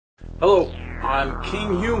Hello, I'm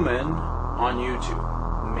King Human on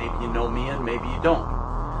YouTube. Maybe you know me and maybe you don't.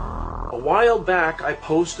 A while back I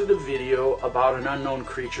posted a video about an unknown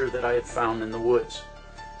creature that I had found in the woods.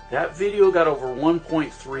 That video got over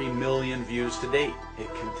 1.3 million views to date. It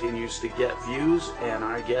continues to get views and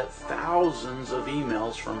I get thousands of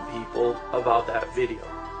emails from people about that video.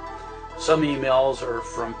 Some emails are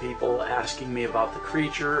from people asking me about the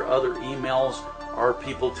creature, other emails are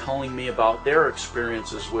people telling me about their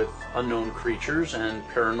experiences with unknown creatures and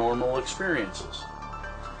paranormal experiences.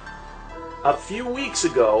 A few weeks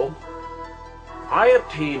ago, I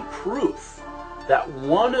obtained proof that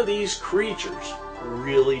one of these creatures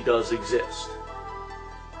really does exist.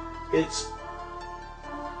 It's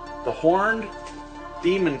the horned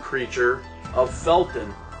demon creature of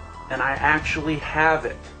Felton, and I actually have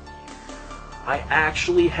it. I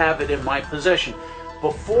actually have it in my possession.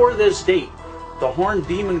 Before this date, the horned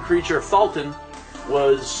demon creature of Felton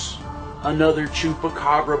was another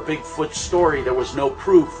Chupacabra Bigfoot story. There was no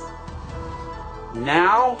proof.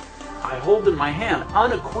 Now, I hold in my hand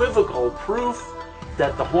unequivocal proof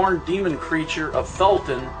that the horned demon creature of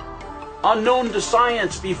Felton, unknown to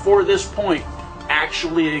science before this point,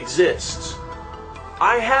 actually exists.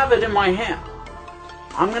 I have it in my hand.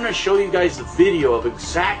 I'm going to show you guys the video of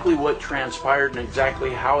exactly what transpired and exactly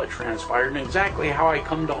how it transpired and exactly how I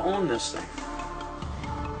come to own this thing.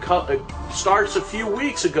 It starts a few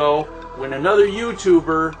weeks ago when another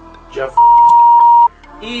YouTuber, Jeff,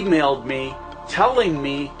 emailed me telling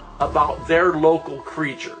me about their local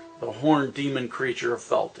creature, the horned demon creature of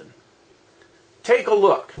Felton. Take a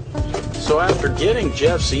look. So after getting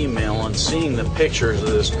Jeff's email and seeing the pictures of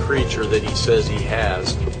this creature that he says he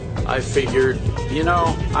has, I figured, you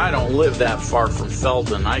know, I don't live that far from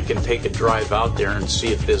Felton. I can take a drive out there and see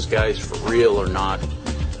if this guy's for real or not.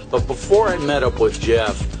 But before I met up with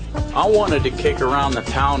Jeff, I wanted to kick around the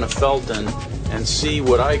town of Felton and see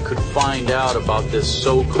what I could find out about this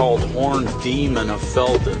so-called horned demon of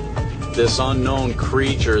Felton, this unknown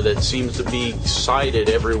creature that seems to be sighted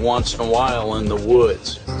every once in a while in the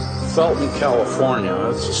woods. Felton, California,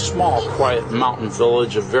 is a small, quiet mountain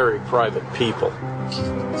village of very private people.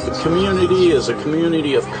 The community is a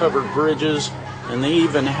community of covered bridges, and they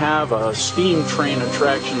even have a steam train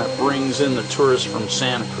attraction that brings in the tourists from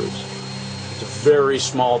Santa Cruz. It's a very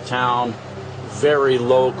small town, very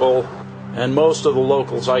local, and most of the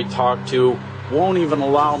locals I talk to won't even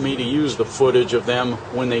allow me to use the footage of them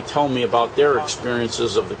when they tell me about their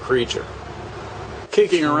experiences of the creature.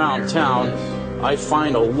 Kicking around town, I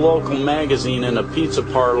find a local magazine in a pizza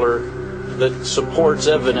parlor that supports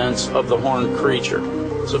evidence of the horned creature.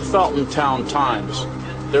 It's the Felton Town Times.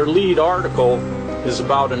 Their lead article is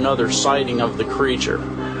about another sighting of the creature.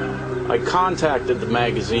 I contacted the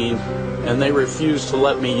magazine and they refused to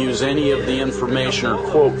let me use any of the information or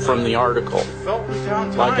quote from the article.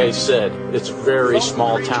 Like I said, it's a very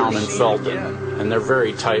small town in Felton, and they're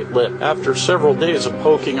very tight-lipped. After several days of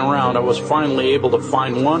poking around, I was finally able to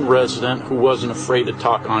find one resident who wasn't afraid to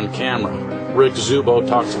talk on camera. Rick Zubo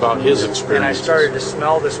talks about his experience. And I started to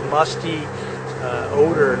smell this musty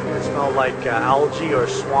odor. It smelled like algae or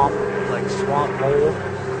swamp, like swamp mold.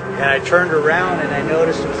 And I turned around and I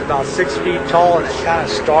noticed it was about 6 feet tall, and it kind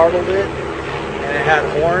of startled it. And it had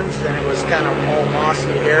horns, and it was kind of all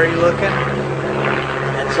mossy, hairy looking.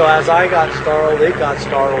 And so as I got startled, it got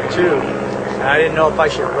startled too. And I didn't know if I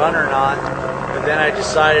should run or not. But then I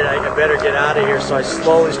decided I better get out of here. So I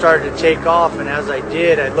slowly started to take off, and as I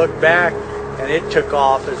did, I looked back, and it took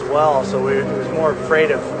off as well. So it was more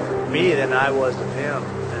afraid of me than I was of him.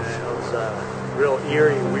 And it was a real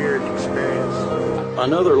eerie, weird experience.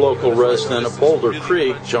 Another local resident of Boulder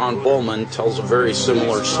Creek, John Bowman, tells a very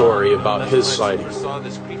similar story about his sighting.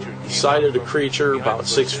 He sighted a creature about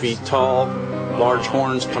 6 feet tall, large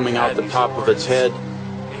horns coming out the top of its head,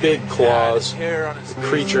 big claws. The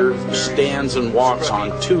creature stands and walks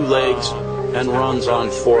on 2 legs and runs on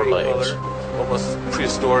 4 legs. Almost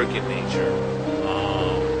prehistoric in nature.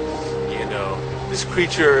 This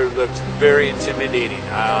creature looked very intimidating.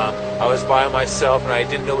 I was by myself and I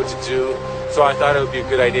didn't know what to do. So I thought it would be a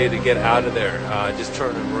good idea to get out of there, just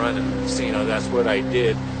turn and run, and that's what I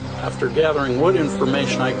did. After gathering what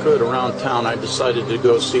information I could around town, I decided to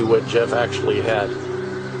go see what Jeff actually had.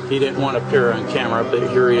 He didn't want to appear on camera,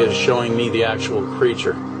 but here he is showing me the actual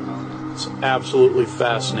creature. It's absolutely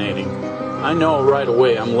fascinating. I know right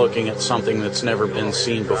away I'm looking at something that's never been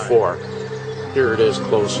seen before. Here it is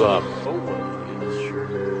close up.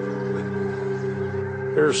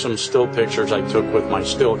 Here's some still pictures I took with my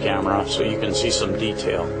still camera so you can see some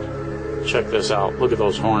detail. Check this out. Look at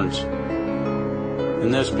those horns.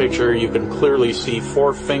 In this picture, you can clearly see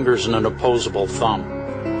 4 fingers and an opposable thumb.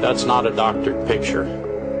 That's not a doctored picture.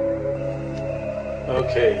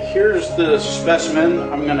 Okay, here's the specimen.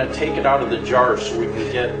 I'm going to take it out of the jar so we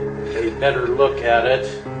can get a better look at it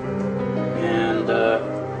and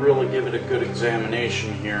really give it a good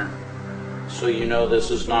examination here, so you know this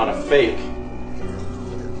is not a fake.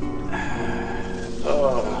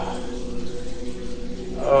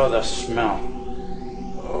 Oh, the smell.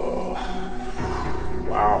 Oh,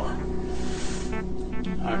 wow.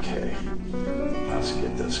 Okay, let's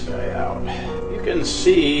get this guy out. You can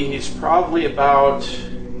see he's probably about,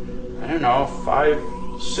 I don't know,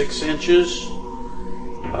 5-6 inches.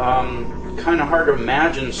 Kind of hard to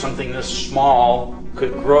imagine something this small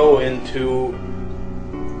could grow into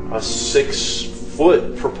a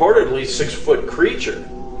 6-foot, purportedly 6-foot creature.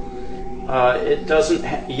 It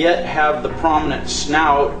doesn't yet have the prominent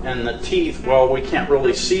snout and the teeth. Well, we can't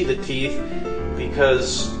really see the teeth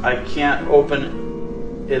because I can't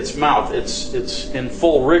open its mouth. It's in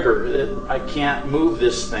full rigor. I can't move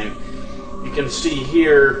this thing. You can see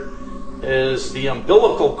here is the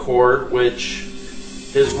umbilical cord, which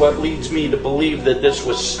is what leads me to believe that this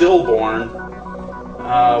was stillborn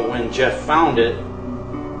when Jeff found it.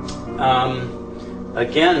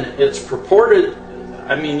 Again, it's purported,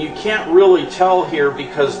 I mean, you can't really tell here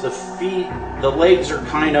because the feet, the legs are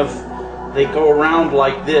kind of, they go around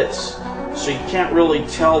like this. So you can't really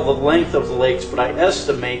tell the length of the legs, but I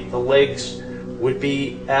estimate the legs would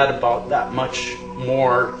be at about that much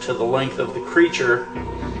more to the length of the creature.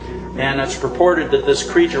 And it's purported that this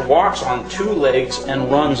creature walks on 2 legs and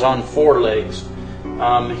runs on 4 legs.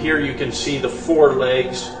 Here you can see the 4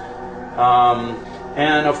 legs.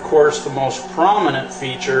 And of course the most prominent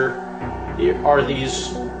feature are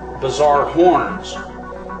these bizarre horns.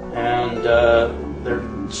 And they're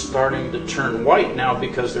starting to turn white now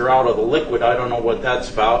because they're out of the liquid. I don't know what that's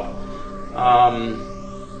about.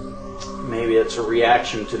 Maybe it's a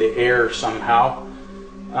reaction to the air somehow.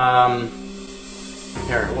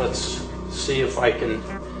 Here, let's see if I can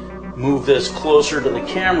move this closer to the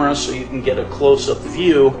camera so you can get a close-up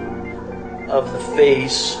view of the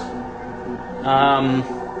face.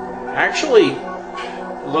 Actually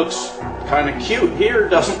looks kind of cute here.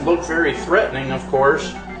 Doesn't look very threatening, of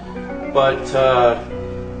course, but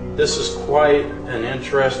this is quite an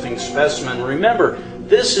interesting specimen. Remember,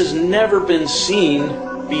 this has never been seen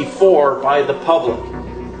before by the public.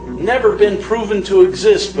 Never been proven to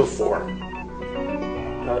exist before.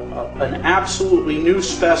 An absolutely new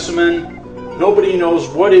specimen. Nobody knows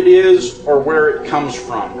what it is or where it comes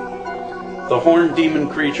from. The horned demon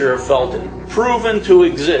creature of Felton, proven to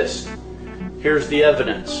exist. Here's the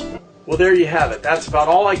evidence. Well, there you have it. That's about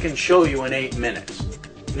all I can show you in 8 minutes.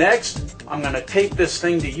 Next, I'm going to take this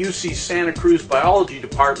thing to UC Santa Cruz Biology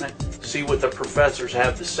Department, see what the professors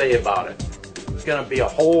have to say about it. It's going to be a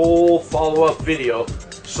whole follow-up video,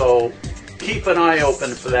 so keep an eye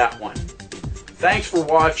open for that one. Thanks for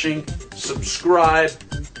watching. Subscribe.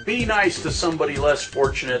 Be nice to somebody less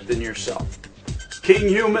fortunate than yourself. King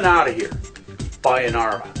Human out of here.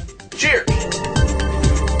 Sayonara. Cheers.